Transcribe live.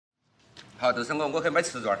好，这是我可以买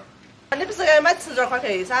瓷砖。你不是该买瓷砖快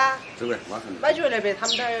去噻？这个马上。买绝那边他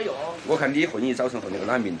们都有用。我看你混一早晨混那个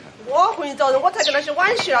哪名堂？我混一早晨，我才跟那些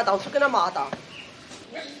碗洗了，到处跟他骂道。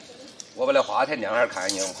我把那花田晾那儿看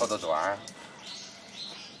一眼，好多砖。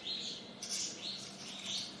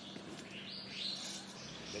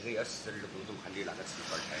那个要12度钟看你那个瓷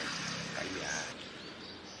砖才盖面。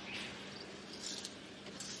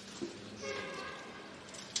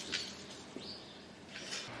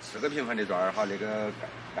 4个平方的砖儿哈，那个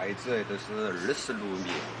盖子都是26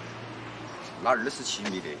米，拿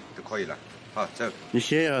27米的就可以了。好，走。你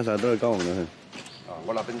写一下噻，都要搞忘了很。啊，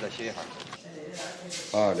我拿本子写一下。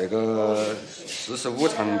啊，那个45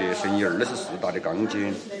长的乘以24大的钢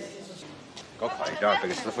筋，搞快点儿，这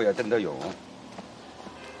个师傅要等着用。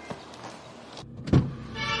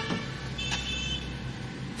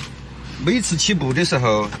每次起步的时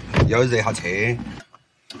候要热下车。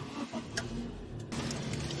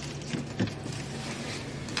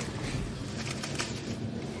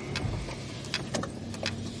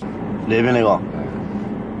 那边那个，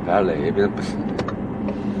那边不是，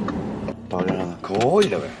到点了，可以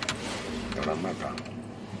的呗，要那么干。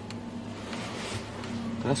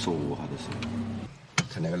跟他说下都是，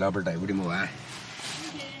看那个老板带屋的没啊？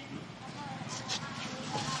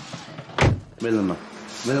没人嘛，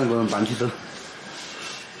没人给我们搬起走。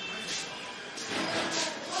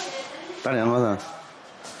打电话噻。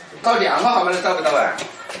找电话号码都找不到哎，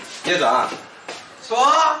叶壮啊，说，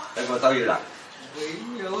再给我找一人。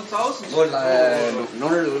 没有找是我来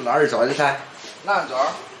弄那儿砖噻，哪砖？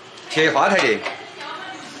贴花台的。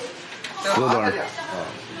这个花台的。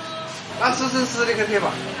那10乘10的可以贴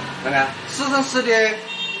吧？看看10乘10的，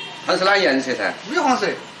它是哪颜色噻？绿黄色。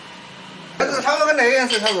但是差不多跟那个颜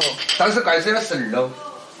色差不多。当时盖子要12，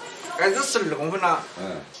盖子12公分了。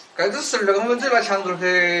嗯。盖子12公分，只拿墙头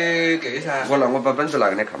去盖噻。我把本子拿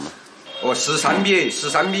给你看嘛。哦，13米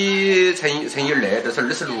乘以2，就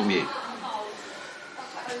是26米。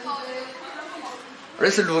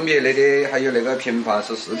 26米那的，还有那个平房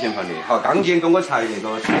是4平方的。好，钢筋给我裁那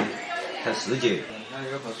个才4节。那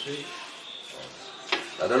有泡水。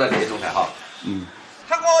那都来那种才好。嗯。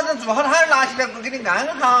他我这做好，他拿起来不给你安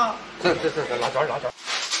好。走，拿砖。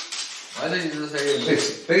那这就是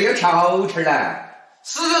这个有条条嘞。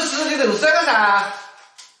10乘10的都是这个噻。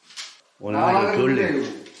我那个狗的。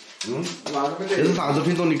嗯。这是啥子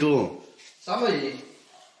品种的狗？3毛1。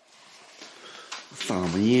啥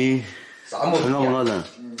么一？ 碰到我老人，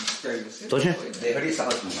多少钱？那个的是好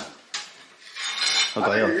重嘛？好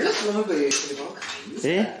贵哟！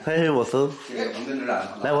哎，还有握手，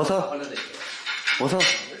来握手，握手，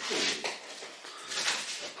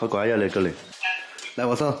好乖呀那狗嘞！来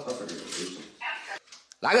握手，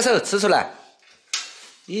那个手吃出来。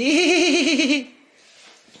咦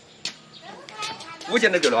，5件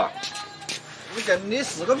都够了哈。5件你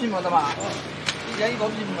4个平方的嘛？1件1个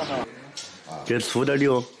平方的。 给粗点的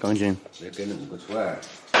哦，钢筋。这给那么个粗哎。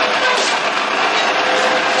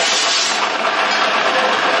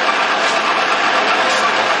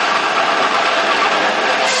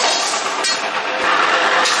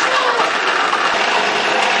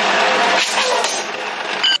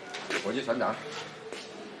过去算账。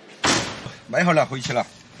买好了，回去了。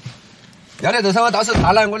要得多少，到时候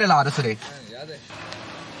他来我得拿得出的。要得。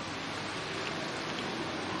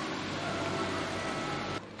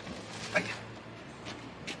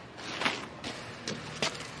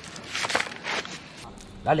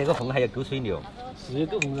 那个缝还要勾水泥哦？是有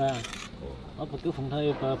勾缝噻，那不勾缝它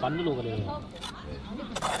又把板都落过来了。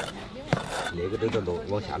那个都在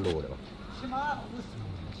往下落了嘛。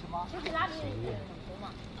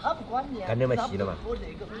他不管你。干点嘛细了嘛。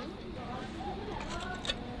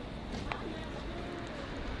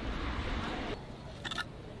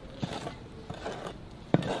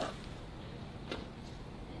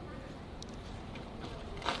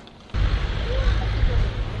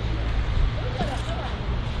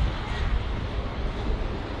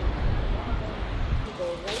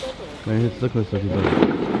那些纸壳设计的。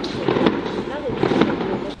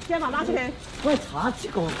先把拿起来。我还差几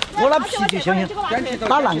个，我那皮就想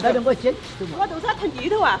打烂点的，我捡起嘛。我都是要腾地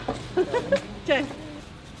头啊。这。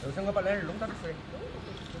就是我把那儿弄到的水。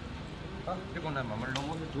好，你过来慢慢弄，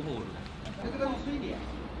我去做馍了。这个水泥，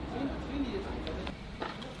水泥。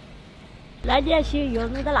那你要去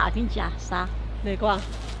用那个蜡笔夹啥？那个啊？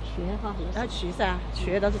去哈，要去噻，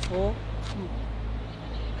去倒是搓。嗯。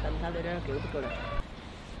看他那点够不够了。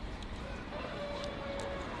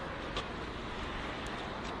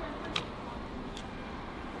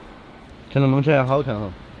 这样弄起来好看哈。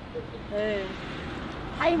哎，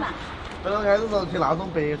还有嘛？本来开始是贴那种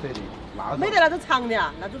白色的，那没得那种长的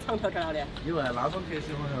啊，那种长条条的。因为那种特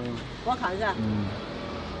性好像。我看噻。嗯。